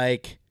was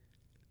like,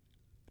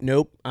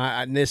 nope,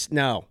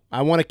 no.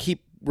 I want to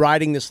keep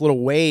riding this little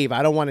wave.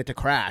 I don't want it to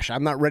crash.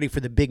 I'm not ready for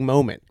the big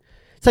moment.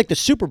 It's like the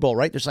Super Bowl,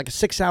 right? There's like a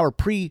 6-hour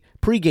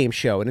pre-game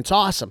show, and it's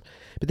awesome.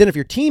 But then if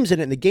your team's in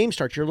it and the game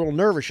starts, you're a little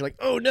nervous. You're like,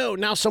 oh, no,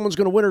 now someone's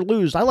going to win or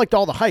lose. I liked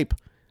all the hype.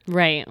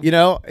 Right.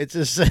 It's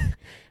just...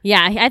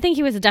 Yeah, I think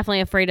he was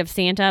definitely afraid of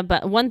Santa.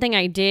 But one thing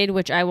I did,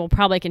 which I will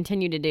probably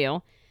continue to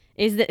do,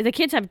 is that the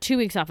kids have 2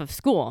 weeks off of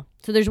school.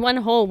 So there's one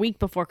whole week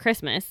before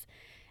Christmas.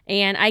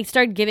 And I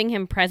started giving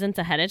him presents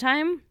ahead of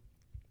time.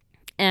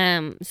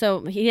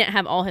 So he didn't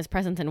have all his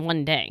presents in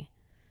one day.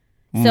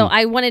 So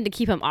I wanted to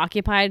keep him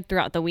occupied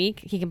throughout the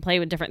week. He can play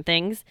with different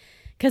things.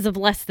 because of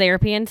less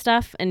therapy and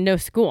stuff and no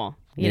school,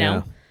 you Yeah.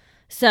 know?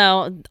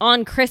 So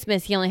on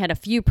Christmas, he only had a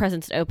few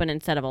presents to open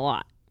instead of a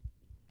lot.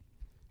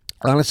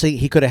 Honestly,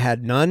 he could have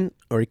had none,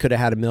 or he could have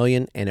had 1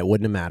 million, and it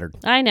wouldn't have mattered.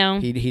 I know.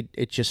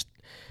 It just,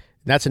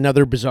 that's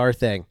another bizarre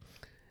thing,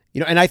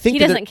 you know. And I think He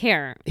that doesn't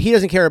care. he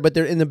doesn't care. But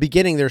there, in the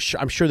beginning,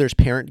 I'm sure there's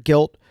parent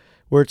guilt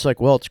where it's like,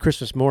 well, it's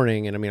Christmas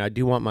morning, and I mean, I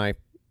do want my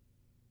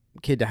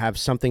kid to have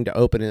something to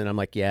open, and I'm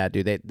like, yeah,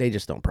 dude, they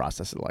just don't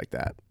process it like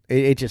that.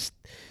 It just,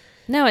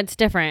 No, it's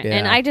different.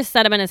 And Yeah. I just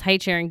set him in his high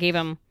chair and gave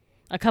him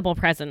a couple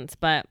presents.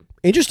 But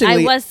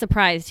interestingly, I was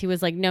surprised. He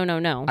was like,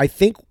 no. I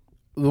think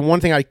the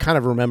one thing I kind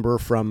of remember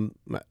from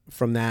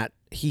that,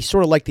 he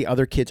sort of liked the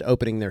other kids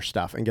opening their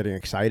stuff and getting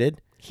excited.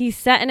 He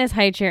sat in his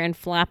high chair and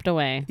flapped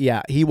away.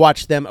 Yeah, he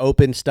watched them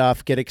open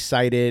stuff, get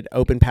excited,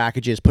 open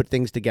packages, put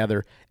things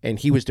together, and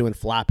he was doing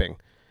flapping.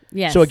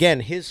 Yes. So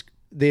again,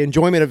 the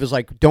enjoyment of his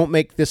like, don't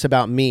make this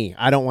about me.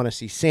 I don't want to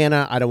see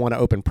Santa. I don't want to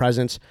open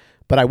presents,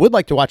 but I would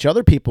like to watch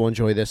other people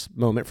enjoy this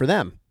moment for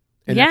them.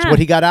 And that's Yeah. what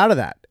he got out of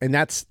that. And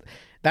that's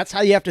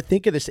how you have to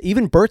think of this.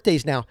 Even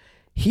birthdays now,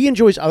 he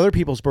enjoys other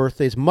people's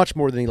birthdays much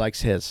more than he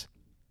likes his.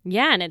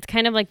 Yeah, and it's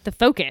kind of like the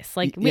focus.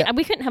 Like Yeah.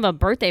 we couldn't have a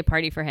birthday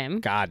party for him.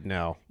 God,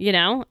 no. You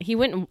know, he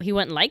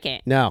wouldn't like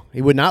it. No,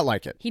 he would not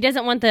like it. He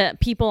doesn't want the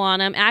people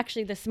on him.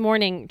 Actually, this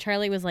morning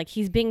Charlie was like,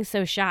 he's being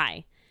so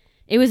shy.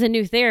 It was a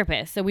new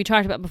therapist, so we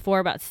talked about before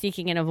about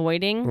seeking and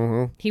avoiding.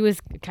 Mm-hmm. He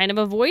was kind of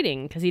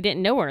avoiding because he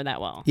didn't know her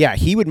that well. Yeah,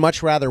 he would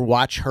much rather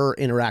watch her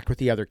interact with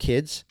the other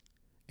kids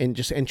and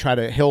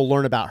he'll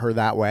learn about her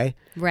that way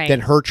Right.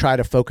 than her try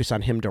to focus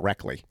on him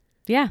directly.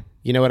 Yeah.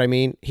 You know what I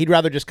mean? He'd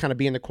rather just kind of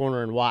be in the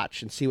corner and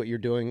watch and see what you're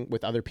doing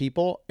with other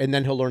people, and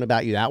then he'll learn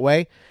about you that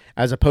way,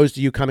 as opposed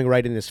to you coming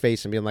right in his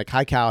face and being like,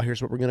 "Hi, Cal. Here's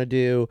what we're gonna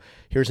do.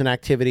 Here's an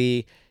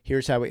activity.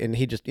 Here's how." And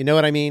he just, you know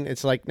what I mean?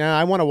 It's like, no,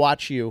 I want to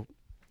watch you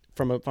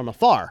from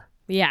afar,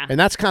 Yeah. and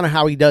that's kind of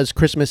how he does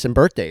Christmas and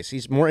birthdays.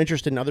 He's more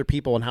interested in other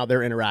people and how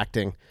they're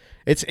interacting.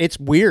 It's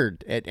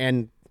weird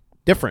and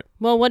different.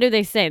 Well, what do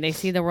they say? They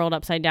see the world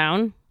upside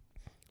down.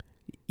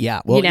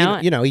 Yeah, well, You you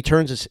know? know, he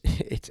turns his.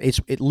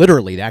 It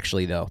literally,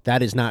 actually, though,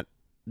 that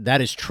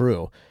is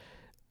true.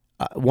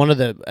 One of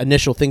the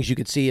initial things you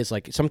could see is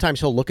like sometimes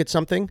he'll look at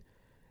something,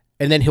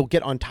 and then he'll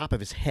get on top of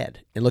his head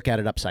and look at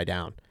it upside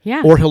down.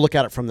 Yeah. Or he'll look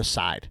at it from the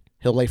side.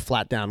 He'll lay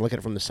flat down, and look at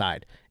it from the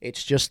side.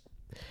 It's just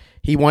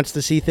he wants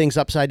to see things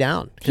upside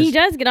down. 'Cause- He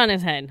does get on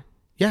his head.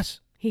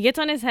 Yes. He gets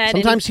on his head.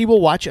 Sometimes he will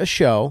watch a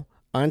show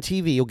on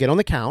TV. He'll get on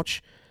the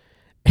couch,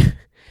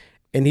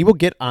 and he will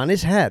get on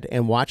his head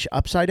and watch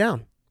upside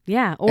down.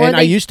 yeah. Or And I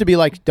they, used to be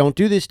like, don't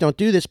do this,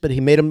 but he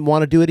made him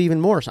want to do it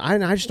even more. So I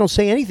just don't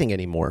say anything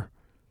anymore.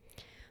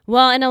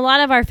 well, in a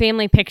lot of our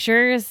family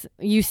pictures,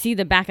 you see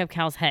the back of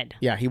Cal's head.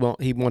 Yeah, he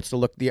won't. He wants to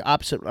look the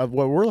opposite of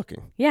what we're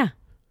looking. Yeah.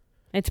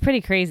 It's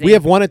pretty crazy. We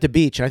have one at the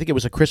beach, and I think it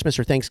was a Christmas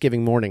or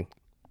Thanksgiving morning.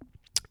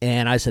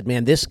 And I said,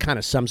 man, this kind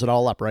of sums it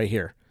all up right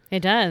here.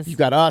 It does. You've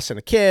got us and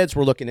the kids.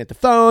 We're looking at the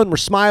phone. We're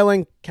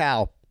smiling.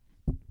 Cal,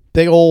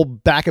 big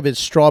old back of his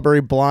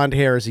strawberry blonde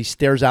hair as he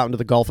stares out into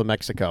the Gulf of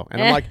Mexico.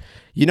 And I'm like,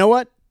 you know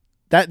what?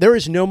 There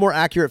is no more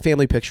accurate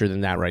family picture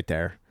than that right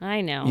there. I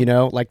know. You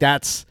know, like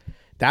that's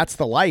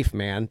the life,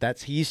 man.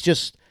 He's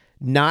just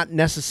not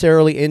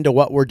necessarily into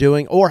what we're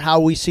doing or how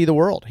we see the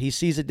world. He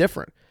sees it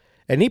different.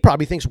 And he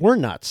probably thinks we're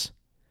nuts.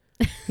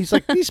 He's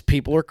like, these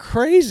people are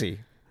crazy.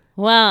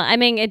 Well, I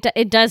mean,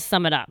 it does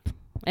sum it up.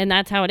 And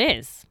that's how it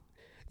is.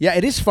 Yeah,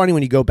 it is funny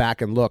when you go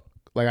back and look.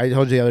 Like I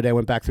told you the other day, I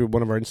went back through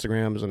one of our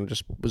Instagrams and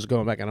just was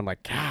going back, and I'm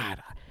like,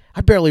 God,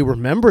 I barely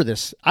remember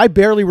this. I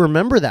barely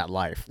remember that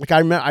life. Like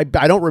I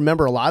don't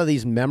remember a lot of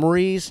these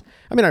memories.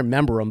 I mean, I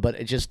remember them, but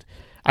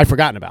I've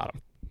forgotten about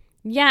them.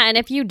 Yeah, and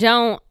if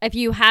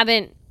you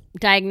haven't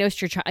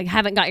diagnosed your child,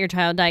 haven't got your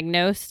child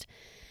diagnosed,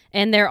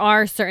 and there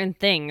are certain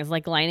things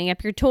like lining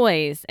up your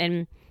toys,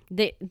 and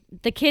the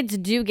kids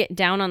do get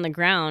down on the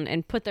ground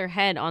and put their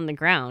head on the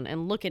ground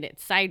and look at it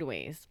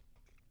sideways.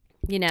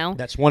 You know?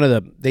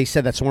 They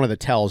said that's one of the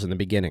tells in the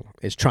beginning,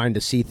 is trying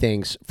to see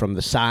things from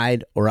the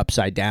side or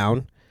upside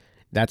down.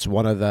 That's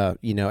one of the,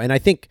 and I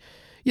think,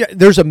 yeah,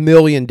 there's a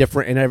million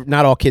different, and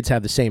not all kids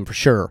have the same for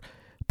sure.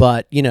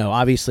 But,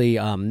 obviously,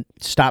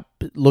 stop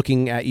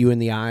looking at you in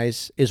the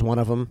eyes is one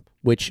of them,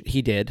 which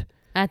he did.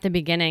 At the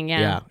beginning, yeah.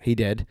 Yeah, he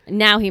did.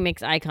 Now he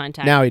makes eye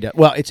contact. Now he does.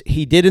 Well,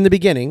 he did in the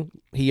beginning.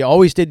 He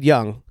always did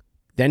young.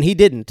 Then he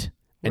didn't.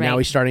 And now Right.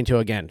 he's starting to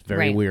again.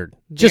 Very Right. weird.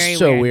 Just Very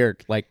so weird.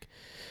 weird. Like,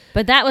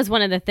 But that was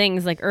one of the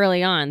things, like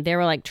early on, they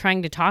were like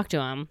trying to talk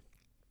to him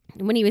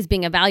when he was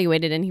being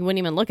evaluated, and he wouldn't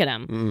even look at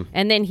him.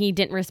 And then he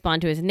didn't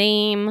respond to his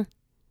name.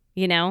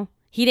 He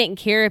didn't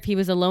care if he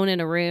was alone in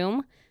a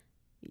room.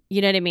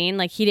 You know what I mean?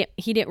 Like he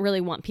didn't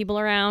really want people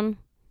around,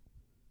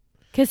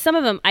 because some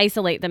of them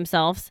isolate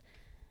themselves.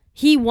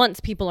 He wants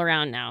people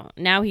around now.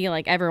 Now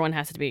everyone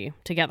has to be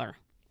together.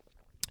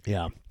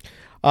 yeah.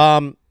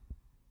 And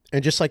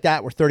just like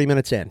that, we're 30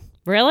 minutes in.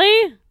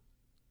 Really?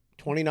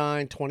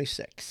 29,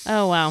 26.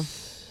 Oh, wow.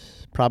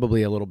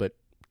 Probably a little bit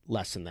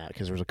less than that,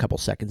 because there was a couple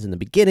seconds in the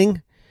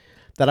beginning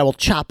that I will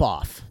chop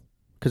off,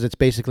 because it's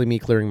basically me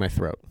clearing my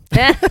throat.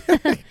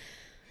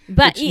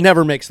 But which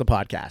never makes the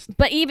podcast.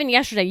 But even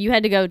yesterday, you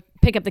had to go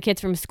pick up the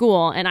kids from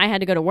school, and I had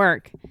to go to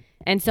work.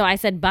 And so I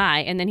said bye,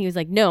 and then he was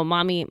like, "No,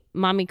 mommy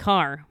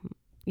car.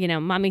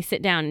 Mommy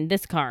sit down in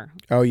this car."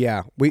 Oh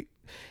yeah,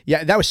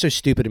 that was so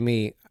stupid of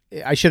me.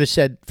 I should have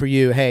said for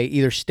you, hey,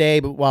 either stay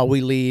while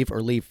we leave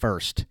or leave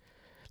first.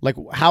 Like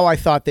how I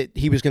thought that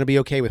he was going to be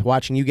okay with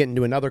watching you get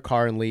into another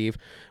car and leave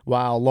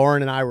while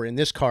Lauren and I were in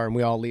this car and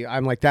we all leave.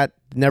 I'm like, that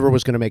never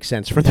was going to make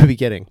sense from the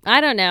beginning.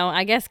 I don't know.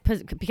 I guess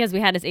because we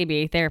had this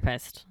ABA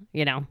therapist,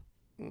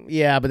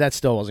 Yeah, but that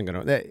still wasn't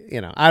going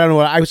to, I don't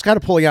know. I was kind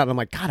of pulling out and I'm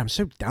like, God, I'm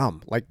so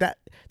dumb. Like that.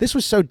 This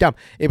was so dumb.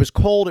 It was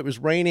cold. It was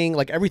raining.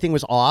 Like everything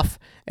was off.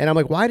 And I'm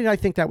like, why did I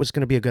think that was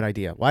going to be a good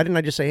idea? Why didn't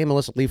I just say, hey,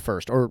 Melissa, leave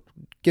first? Or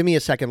give me a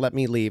second, let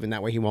me leave. And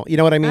that way he won't. You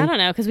know what I mean? I don't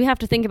know. Because we have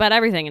to think about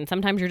everything. And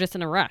sometimes you're just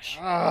in a rush.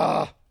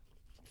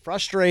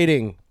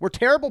 Frustrating. We're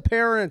terrible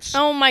parents.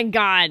 Oh, my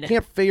God.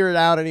 Can't figure it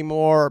out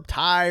anymore. I'm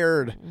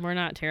tired. We're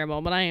not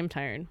terrible, but I am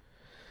tired.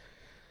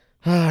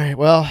 All right.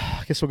 Well,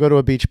 I guess we'll go to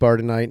a beach bar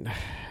tonight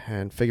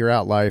and figure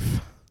out life.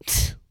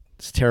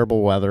 It's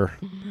terrible weather.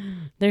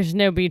 There's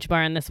no beach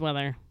bar in this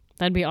weather.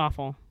 That'd be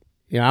awful.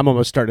 Yeah, I'm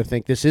almost starting to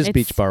think this is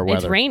beach bar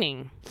weather. It's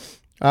raining.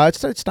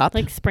 It stopped.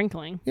 Like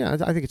sprinkling. Yeah,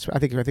 I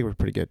think we're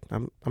pretty good.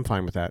 I'm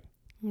fine with that.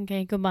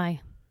 Okay,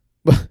 goodbye.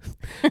 What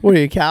are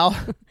you, Cal?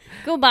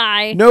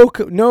 Goodbye. No.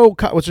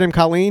 What's her name?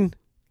 Colleen.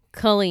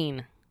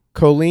 Colleen.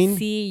 Colleen.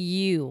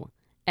 Culleen.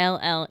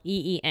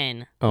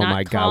 Oh not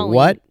my God! Colleen.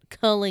 What?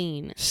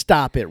 Colleen.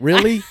 Stop it!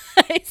 Really?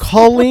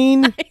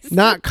 Colleen,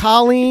 not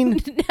Colleen.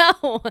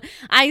 No,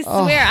 I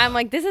swear. I'm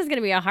like, this is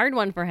gonna be a hard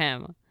one for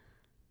him,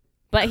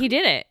 but he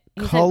did it.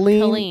 He Colleen.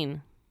 said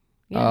Colleen.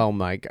 Yeah. Oh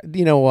my God!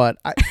 You know what?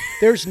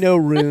 There's no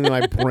room in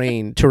my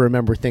brain to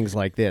remember things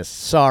like this.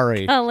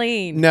 Sorry.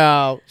 Colleen.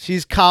 No,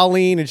 she's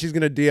Colleen, and she's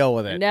gonna deal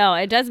with it. No,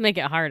 it does make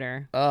it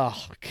harder.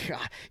 Oh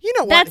God! You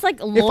know what? That's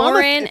like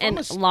Lauren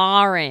and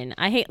Lauren.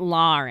 I hate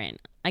Lauren.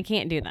 I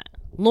can't do that.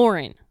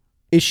 Lauren.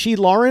 Is she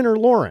Lauren or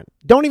Lauren?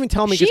 Don't even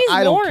tell me because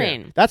I don't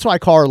Lauren. care. That's why I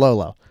call her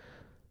Lolo.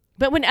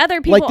 But when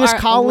other people this are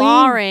Colleen?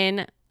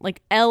 Lauren, like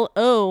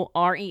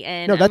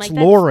Loren. No, that's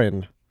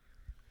Lauren.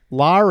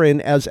 Lauren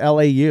as Lau.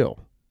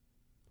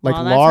 Like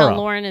well, that's Laura. how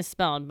Lauren is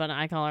spelled, but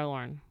I call her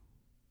Lauren.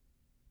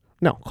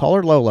 No, call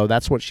her Lolo.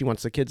 That's what she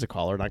wants the kids to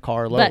call her, and I call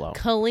her Lolo. But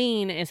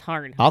Colleen is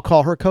hard. I'll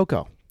call her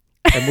Coco.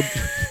 And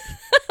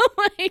Oh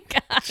my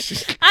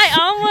gosh. I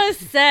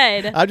almost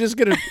said. I'm just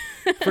going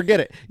to forget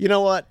it. You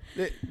know what?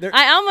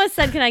 I almost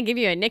said, can I give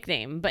you a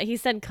nickname? But he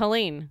said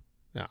Colleen.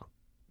 No.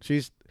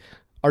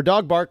 Our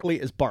dog Barkley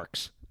is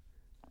Barks.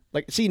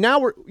 Like, see, now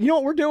you know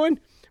what we're doing?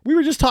 We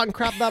were just talking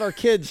crap about our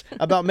kids,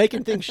 about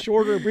making things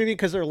shorter, breathing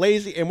because they're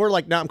lazy. And we're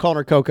like, I'm calling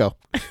her Coco.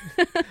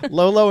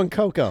 Lolo and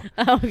Coco.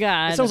 Oh,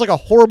 God. It sounds like a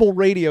horrible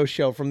radio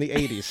show from the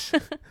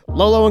 80s.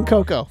 Lolo and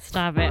Coco.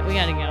 Stop it. We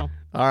got to go.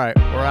 All right.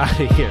 We're out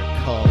of here.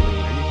 Colleen.